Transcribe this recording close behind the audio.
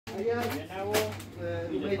اگر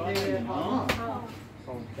روی ها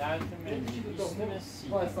خب درس من سی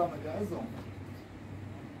واسه مگازم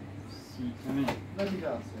سی همین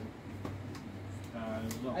نمیگاسه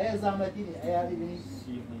ارزا ایا زحمتی نی ایا ببینی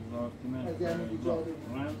 30,000 تومان از یعنی ایجاد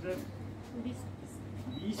رمز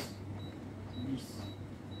 20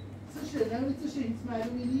 چه شده نمیدونی چه هیچ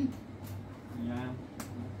معلومی نی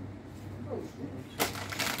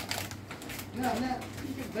نه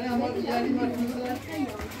برای ما دیگری ما میذارم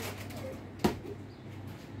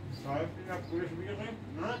صاحب اینا پولش میگیریم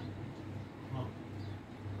نه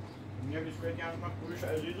یه بیسکویت هم من پولش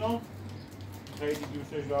عزیزم خیلی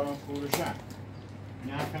دوستش دارم پولشم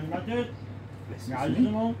نه خدمتت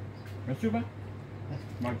عزیزم مسوبه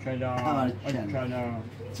ماکلا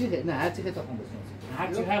چی خیلی؟ نه هر چی خیلی تا خون بسنم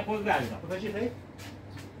هر چی خیلی خود بردم بخواه چی خیلی؟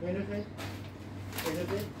 اینو خیلی؟ اینو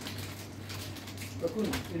خیلی؟ بکن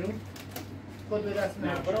اینو خود به دست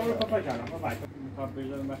نه برای اون پاپا کردم پاپا میخواد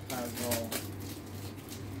بذارم بس فرزا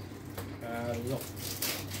عزیزم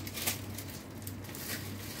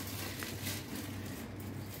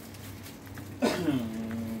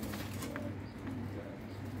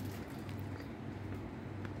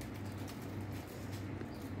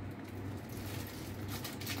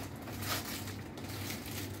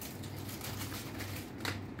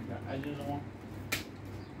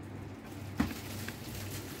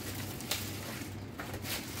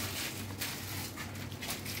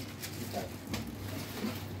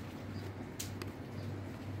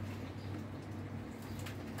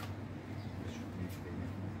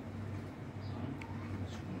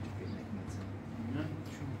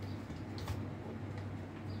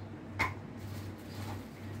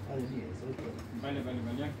بله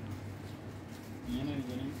یه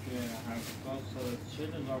نمیدونیم که هر سال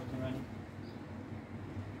 140,000 تومان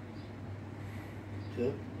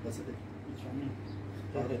چه؟ بسیده؟ چونی؟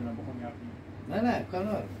 دارم بخون یاد نه کار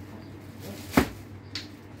ندارم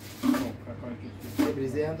کار کسی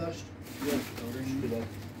بریزه هم داشت؟ یا شکلات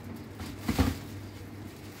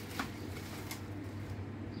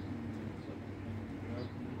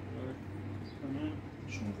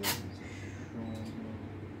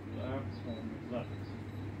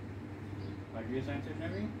اگه سنتش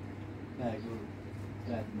نمی؟ نه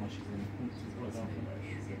رد ماشی زمین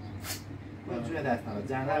من جوی دست نمید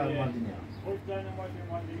زنه رو ماندی نیا خوش زنه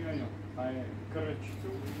ماندی نیا کرچ تو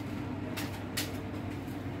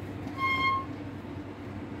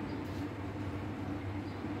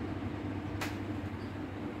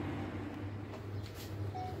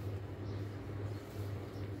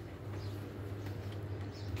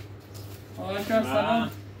آقا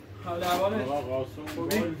سلام حال احوالت؟ آقا قاسم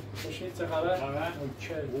خوبی؟ خوشی چه خبر؟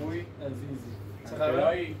 اوکی خوبی؟ عزیزی چه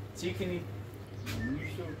خبر؟ چی کنی؟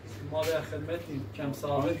 ما در خدمتیم کم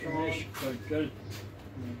صاحب شماش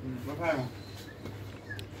بفرما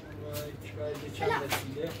وای چند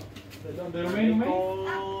رسیده بدان برمه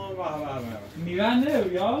میرن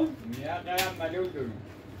نه یا؟ میره قرم ملیو داریم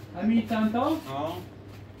همین چند تا؟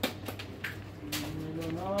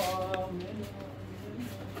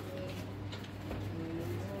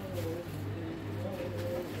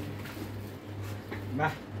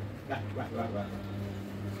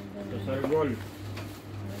 پسر گل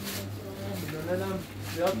میلونم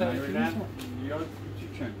زیاد تعریفی نیست زیاد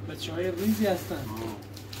کوچیکن بچه های ریزی هستن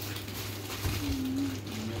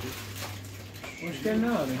مشکل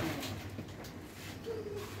نداره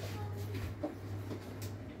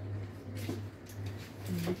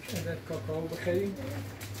یک عدد کاکائو بخریم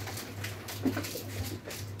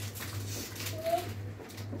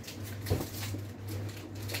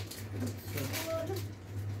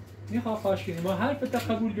میخواه خواهش کنیم ما حرف تا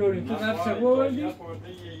قبول داریم تو نفس رو بردی؟ یه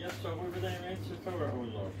ساقوی بدهیم این چطور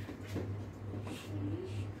اوضاش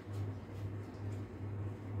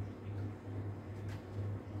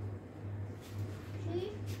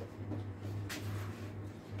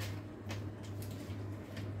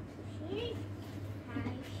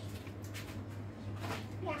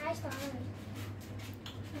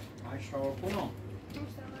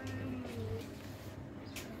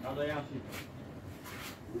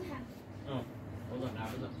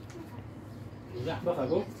بخواه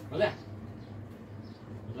گفت؟ بله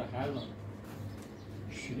خیلی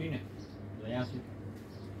شیرینه لیاسی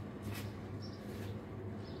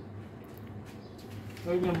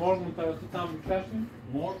بگم مرغ متوسط هم بکشیم؟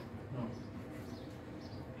 مرغ؟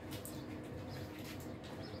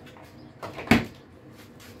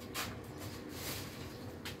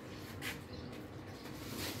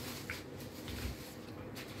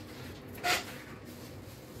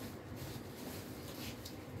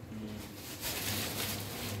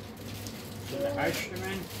 هشت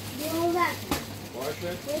من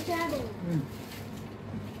باشه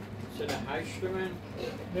 48 تومن.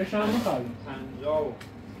 نشان میخواییم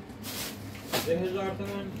 52,000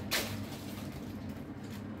 تومن.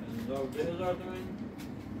 52,000 تومن.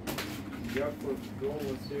 1 و 2 و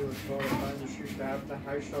 3 و 4 و 5 و 6 و 7 و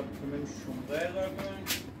 8 تومن. 16,000 تومن.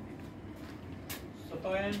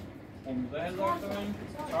 ستاین 15,000 تومن.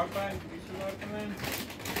 4 تاین 20,000 تومن.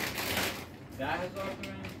 10,000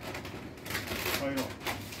 تومن. پایرو.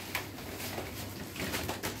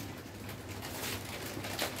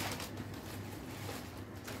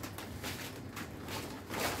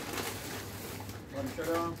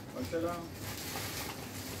 Başlayalım.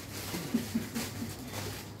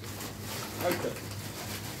 اوکی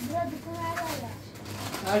Burada kumarlar var.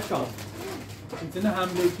 اشکال میتونه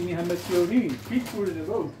حمله کنی همه تیوری پیک بوده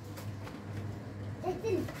رو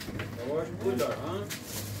Ettin. Yavaş buyurlar ha.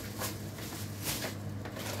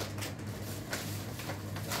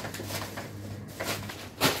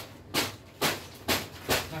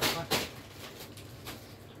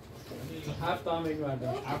 هفت هم یک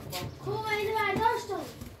برداشت Kova eli var dostum.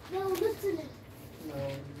 Ya unuttunuz.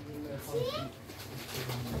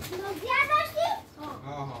 Nasıl başlayayım?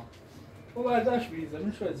 Aha. او برداشت بیزه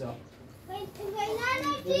میشه ازا Ben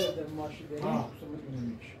nerede? بده ماشی داریم آه. خصوصا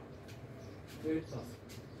میدونیم میشه برید تاس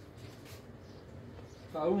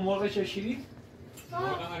تا اون موقع چشیری؟ Sağ ol.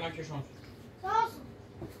 Oradan helal şans. Sağ olsun.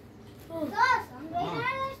 Sağ olsun. Ben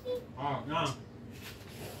nerede? Ha, ne?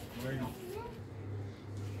 Burayı ne?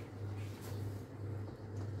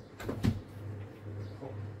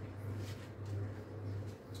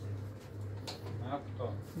 Ne yaptı?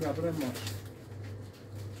 نه برای ماشی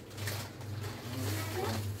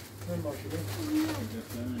برای ماشی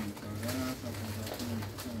برای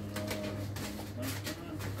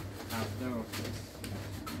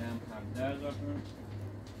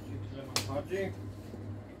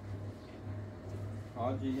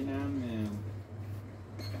حاجی اینم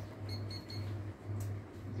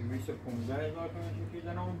 215,000 تومن چکی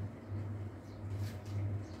زنم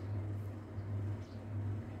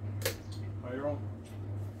خیرم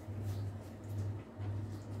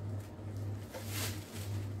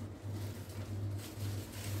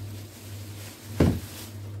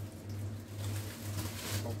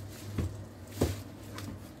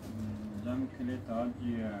زم کلیت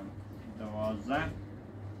حاجی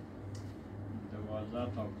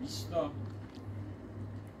 12 تا 20 تا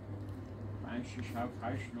 5 6 7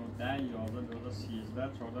 8 9 10 11 12 13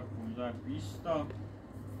 14 15 20 تا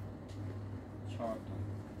 4 تا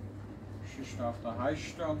 6 تا 7 تا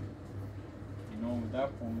 8 تا 9 10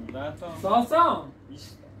 15 تا ساسان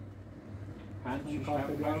 20 تا 5 6 7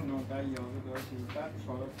 8 9 10 11 12 13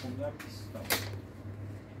 14 15 20 تا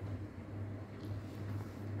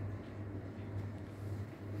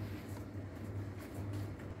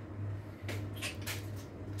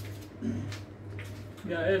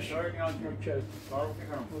یا عشق داری نیاز می اوکی تعارف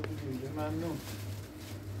میکنم ممنون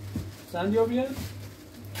سندیا بیاد؟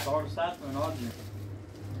 400 من حاجی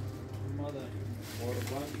مادر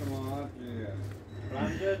قربان شما حاجی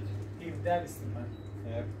رنجت 17 25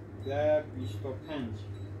 17 25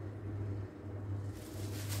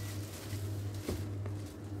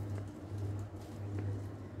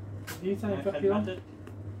 دیگه تایی فقیرم خدمتت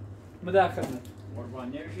مدر خدمت قربان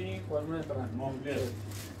نمیشینی؟ قربونت برم مملت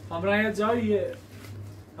همراه یه جاییه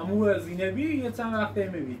همون زینبی یه چند وقته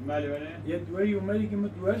میبینیم بله بله یه دوری اومدی که ما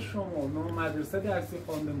دوار شما ما مدرسه درسی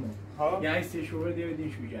خواندمون ها یه ایستی شوره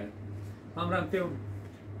دیدین شو کرد همراه تیم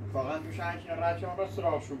واقعا میشه که رچان را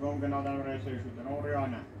سراغ شو گم گنادن رئیس شده اون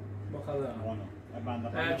ریانه با خدا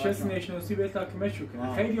بنده چس نشناسی به تاکمه شو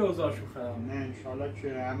کنه خیلی اوضاع شو خراب نه انشالله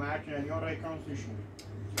که همه هرچی ندیان ریکانسی شو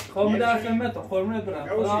خب در خدمت قربونت برم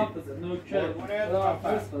گوشی. خدا حافظ نوکر قربونت، خدا آفر.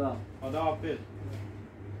 حافظ خدا خدا حافظ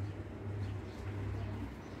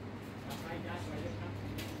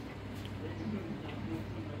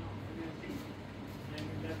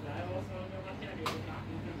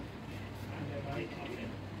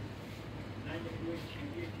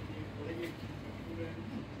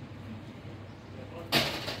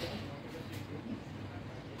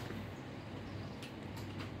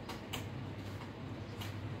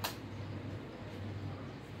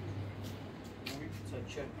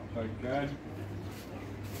Good.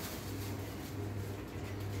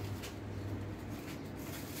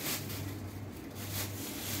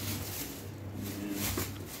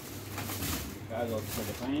 غذا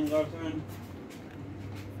 45,000 تومن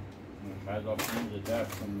غذا 5 10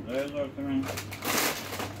 15,000 تومن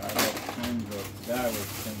غذا 5 10 و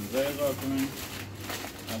 15,000 تومن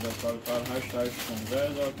غذا 4 8 8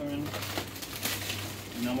 15,000 تومن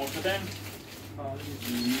اینا موقعن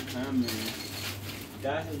این هم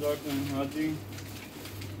 10,000 تومن حاجی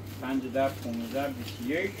 5 10 15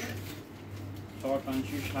 21 4 5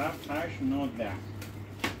 6 7 8 9 10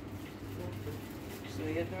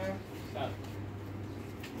 سریعت من؟ سر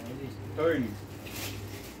طوری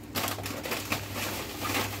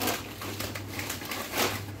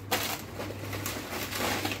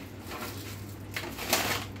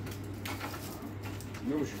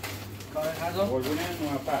نوش کار غذا؟ قربونه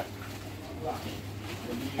موفق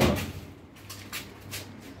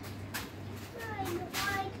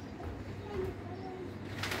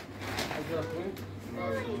غذا خوب؟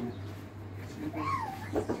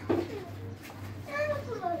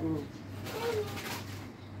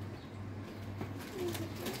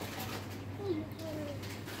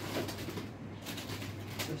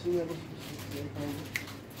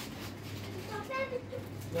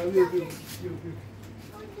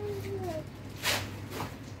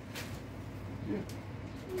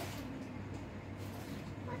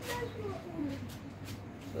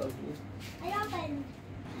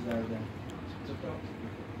 زرده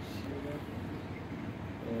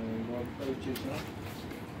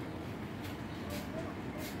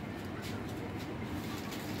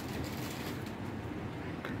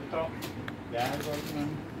تا در بازم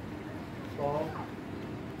با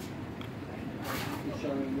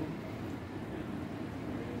ایشانو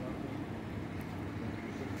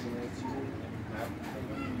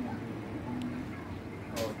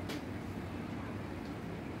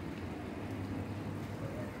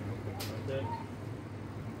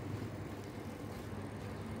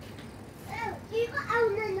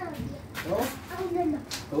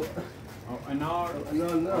انار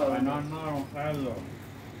انار انار خلو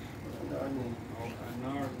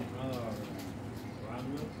انار نداره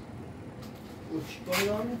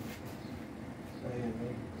uçkoyan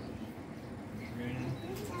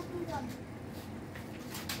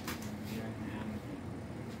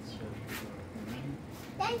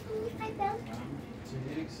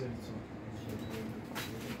Çelik serçe.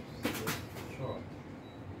 Çok.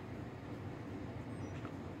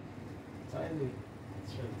 Taylı.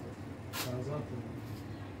 Zaten.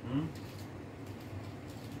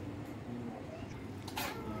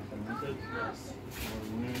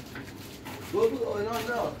 bu oynar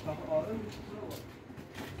ne var?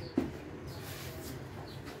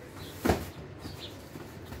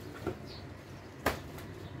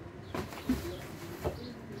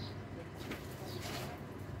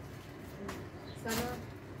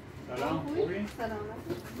 سلام خوبی؟ سلامت.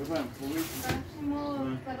 بفهم خوبی؟ شما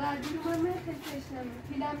فقط رو من خیلی تشنم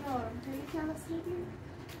پیلم نارم خیلی کم هستیم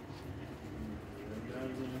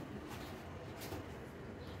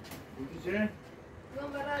خوبی چه؟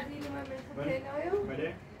 من برای دیل من خیلی نایم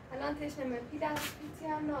بله؟ الان تشنم پیل از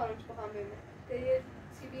پیتی هم نارم چه بخوام ببینم دیگه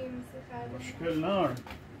چی بیم میسی خرده مشکل نار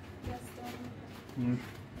دستان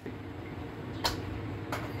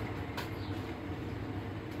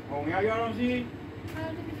قومیا یارم زی؟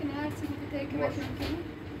 خرده میکنی هر چی بکنی که باشه میکنی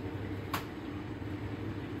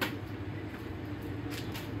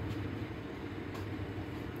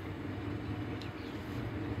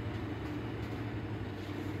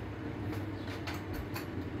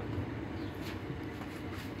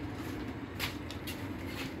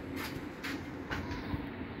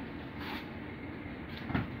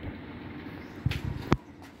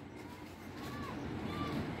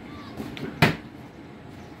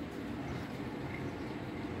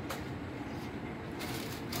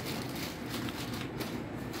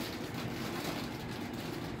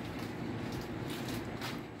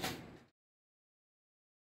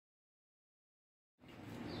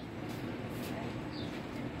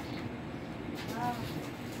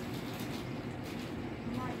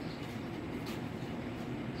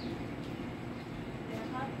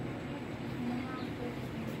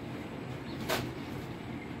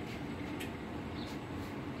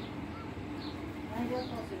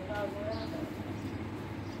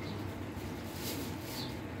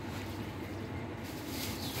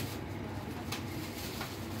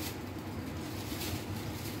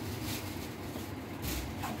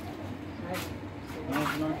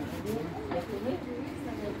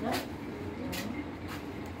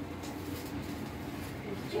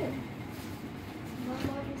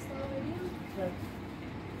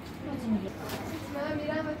من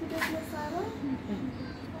میرم و تو دست سرا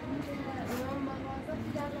من مغازه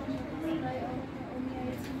دیدم برای امیه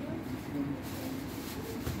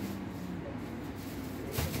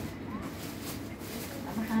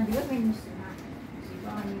اما خندیگاه بین میستیم هم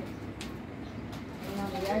زیبا همی اینا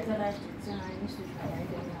بیای دارش چه همی میستیم بیای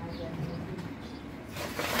داریم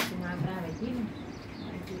تو مبرمه دیم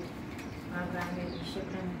مبرمه دیشه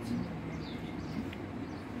برمه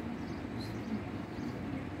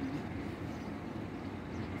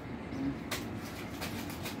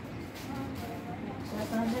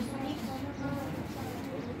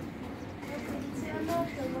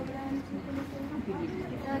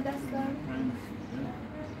دست دارم.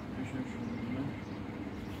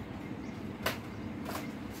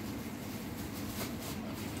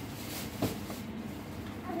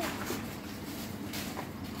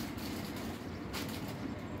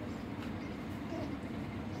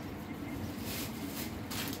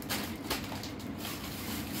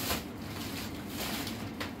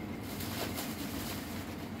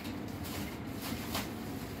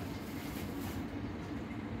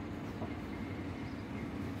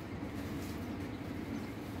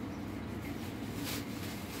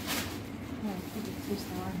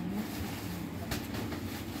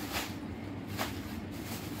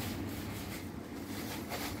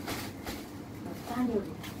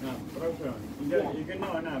 نه برو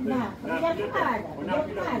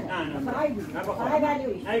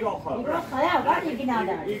دیگه نه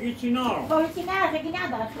نه دیگه چی نه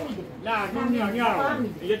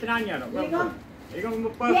دیگه تران یارو دیگه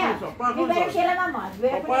پای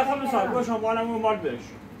سال باش مالم مال بش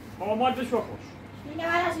مال بش بخوش نه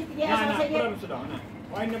برو صدا نه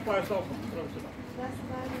وای نه پای سال برو صدا دست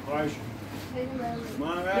دارم. خواهش خیلی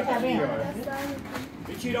ممنون. من دست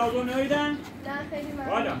دارم. چی رازو نیدن نه خیلی ممنون.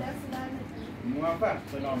 والا. دست دارم. موفق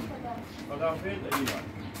سلام خدا. خداحافظ ایوان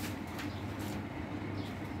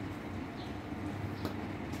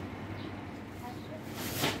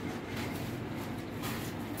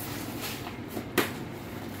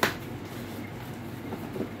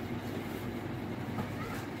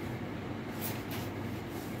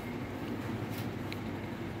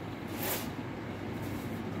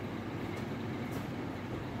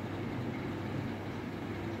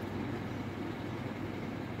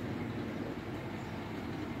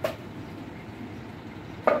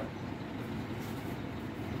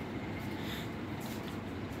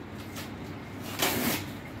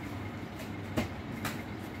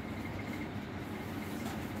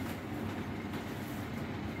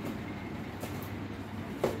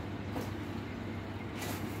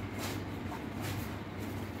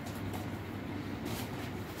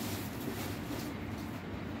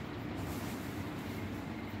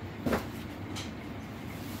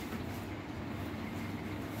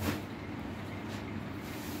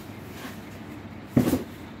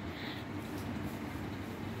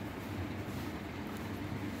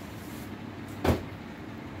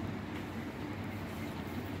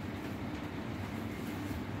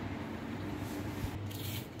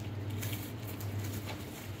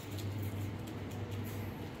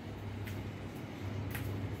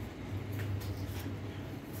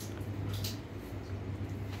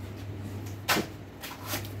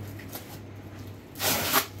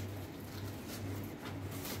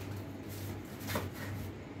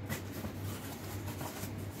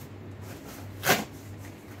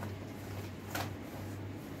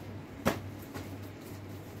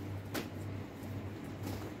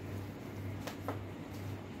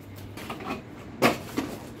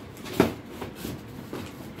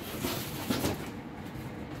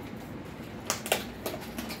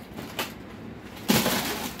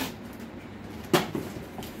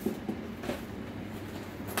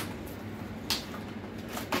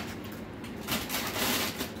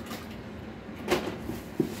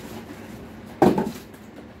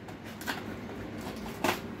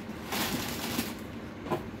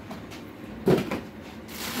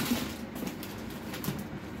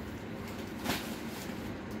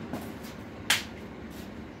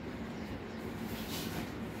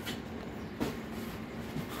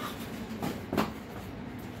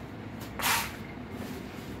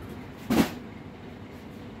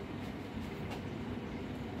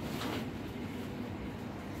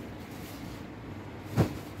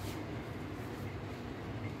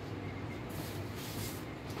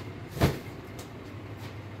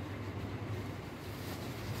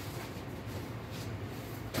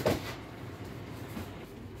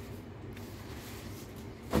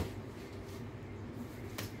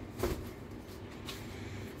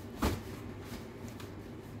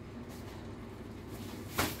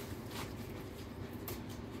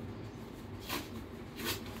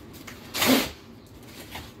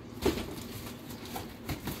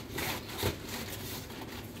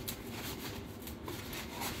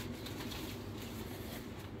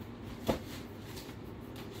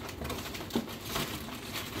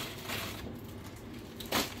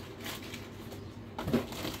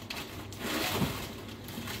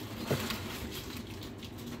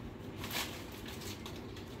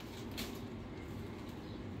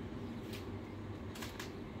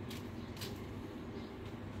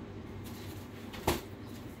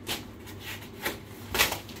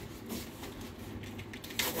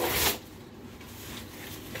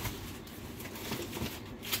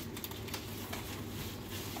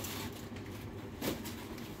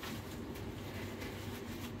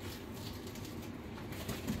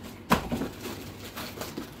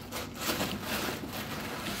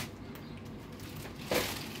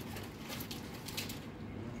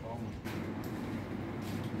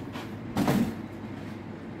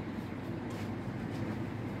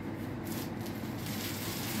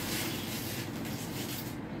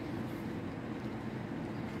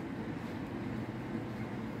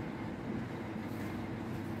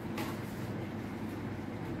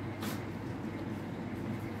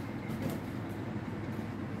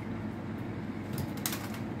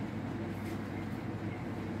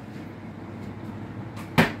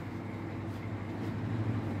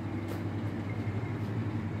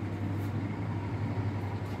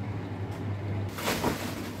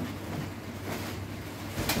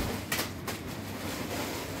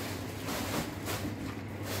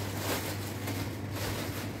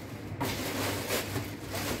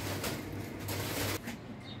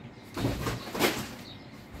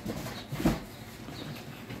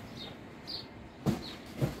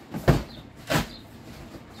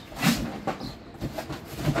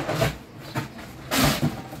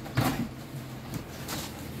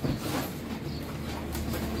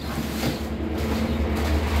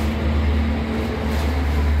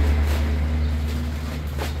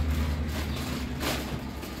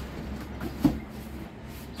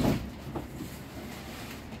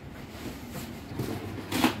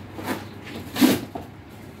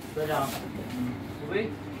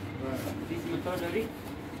موتور داری؟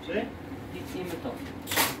 چه؟ دیسی موتور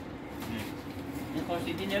نه. این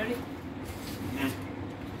خوشیدی نداری؟ نه.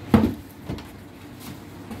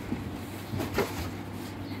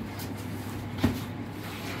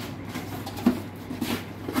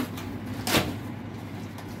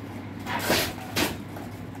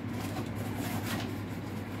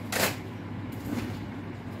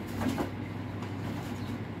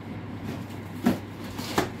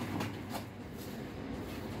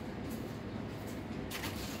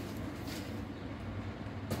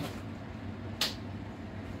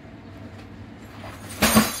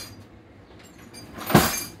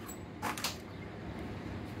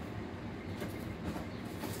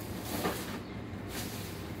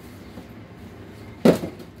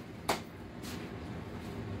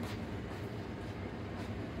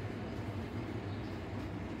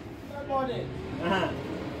 نه.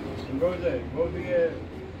 امروزه گودی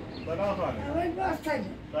سلام خانم. اول باز کنید.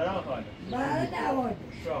 سلام خانم. بعد نواد.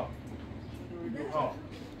 شاه. ها.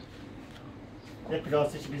 یه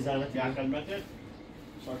پلاستیک بی زحمت یا خدمتت.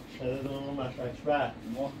 شده دونم مشرکش بعد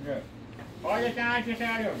مخلص. آیا که هر چی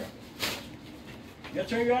خیلی ہوگا. یه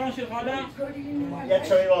چایی بیارم شید خاله؟ یه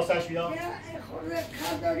چایی واسش بیام خورده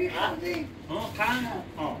خداری خوردی. قند؟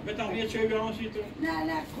 بتام یه چایی بیارم شید تو؟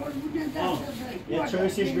 نه قربونه دست یه چایی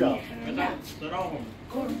سیش بیام بتام سلام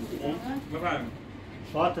قربونه. بفرمایید.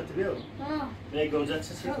 شاید تو بیام به گوزه چه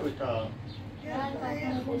سی کوی تا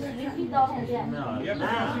یه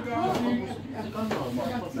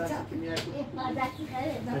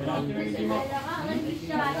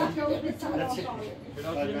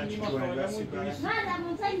پلاسی بیارم شید؟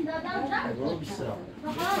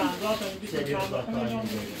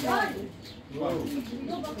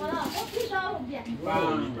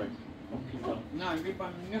 نه میگم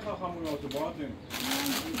نخواهم اون آتو باده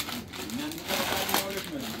نه میخواهم مالک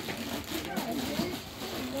ندیم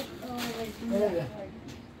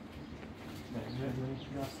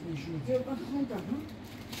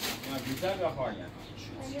نه بیزر بخواهیم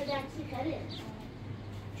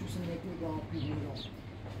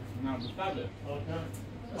نه بستده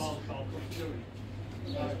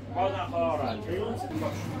بازم خواهر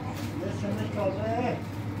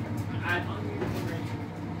هست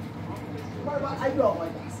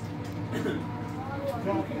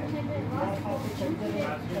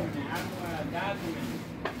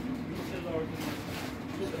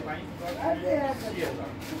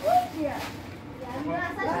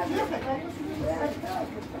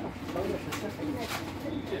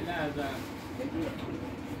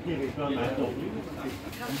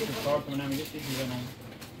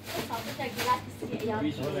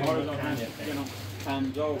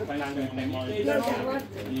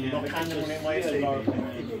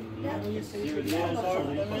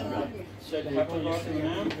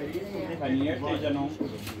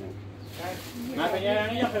ما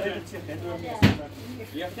پنیرانی یا خیلی؟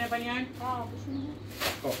 یخته پنیران؟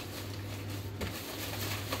 خب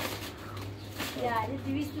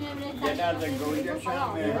یه درد گویدش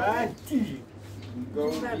هم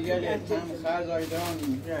گودیت هم خزایدان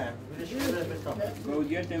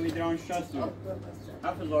گودیت میدران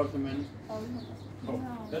 60,000 تومن خب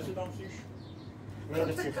دست دام سیش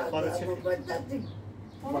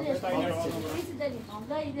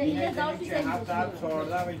اینه داریم که 7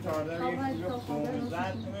 14 و 14 و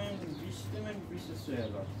 15 تومن 20 تومن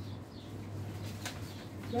 23,000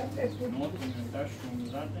 نوت تومن داشت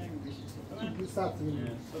 15 تومن 20 تومن 100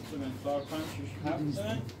 تومن 4 5 6 7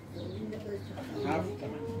 تومن 7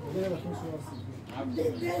 تومن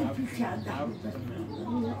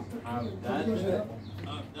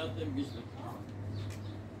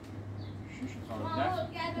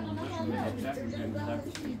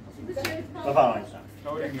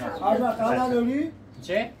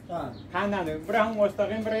چه؟ قند نداری برای همون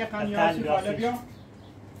مستقیم برای قندیانسی خاله بیا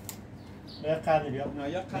به قند بیا نه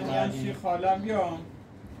یا قندیانسی خاله بیا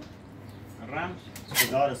رمز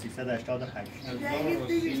 1388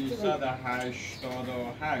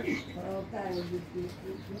 1388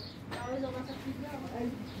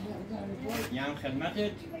 یه هم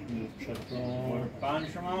خدمتت قربان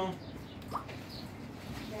شما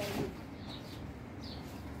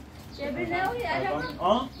چبری نهوی عجبا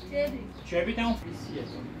آه؟ چبری چه بیتم فیسیه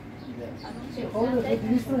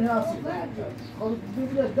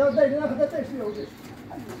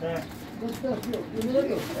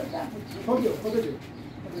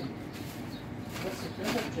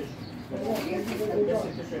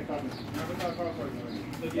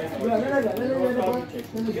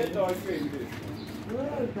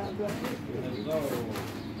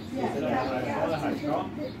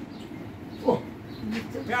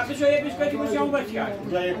یا تو شو یه بیسکویتی بوشی اون بچی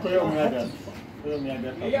کرد جای کوی اومده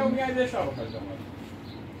یه میاد به شاب خدمت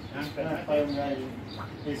من خواهیم گاهی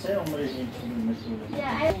پیسه عمره این چنین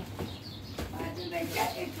مسئوله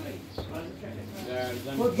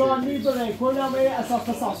خودزانی برای کنم اساس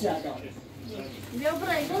خصاصیت داره بیا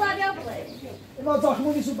برای دولا بیا برای ما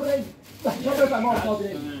زخمونی سو برای جا بفهم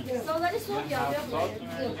آفاده سازانی سو بیا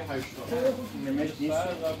برای نمش نیست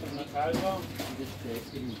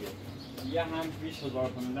یه هم 20,000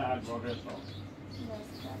 تومنده الباقی حساب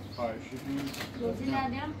خواهشی روزی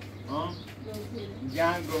ندیم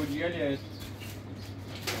گنگ گودیل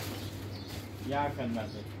یه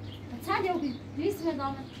خدمته چند یو بی 200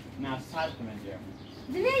 مدام نه 100 تومن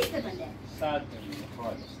دیم 200 بنده 100 تومن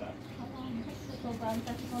خواهد 100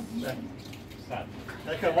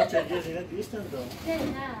 اگه ما چه دیگه زینت نیستن دو نه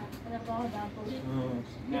نه رفاه دام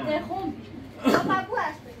نه نه خون بابا بو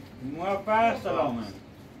است موفق سلامه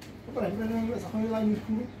برای من زخمونی لای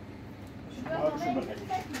میکنم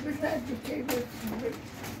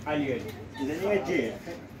علیه زنیه جه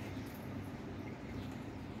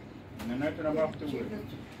نه نتونم باخته بود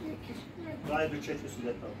رای دو چه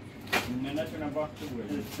سوزت نه نتونم باخته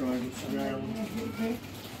بود شما دوستان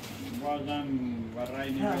بازم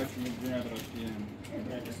برای نمیاد میدونه درستیم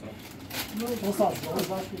خصاص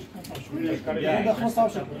ده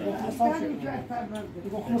خصاص شد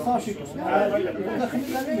خصاص شد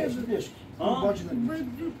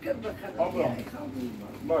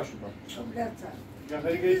باشه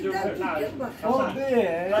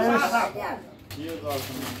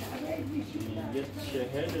یه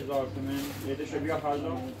 40,000 تومن یه دشو بیا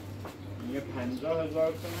خالو یه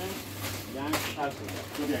 50,000 تومن یعنی 60,000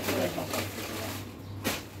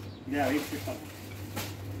 نه هیچ چیز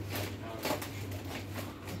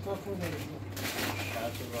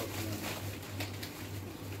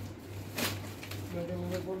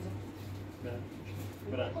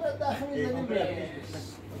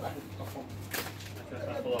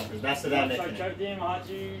دست در نکنه کردیم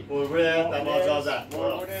حاجی قربونت نماز آزد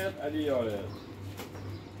قربونت علی یاره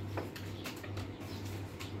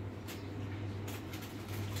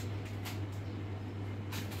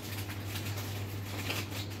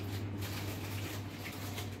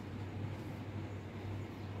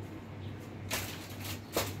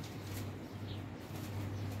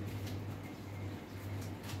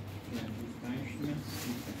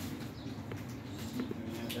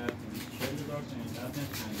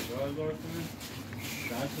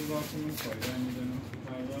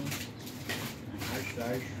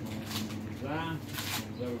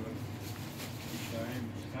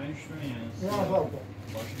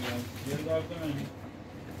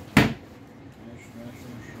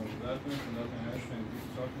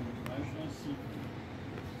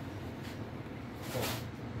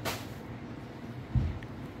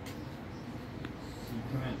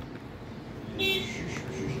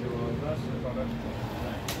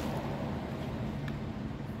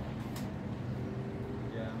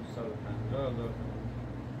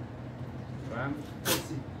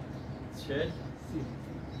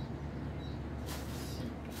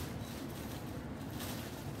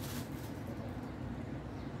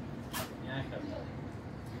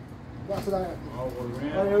بحث دارم.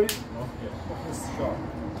 قربونت آره. شاه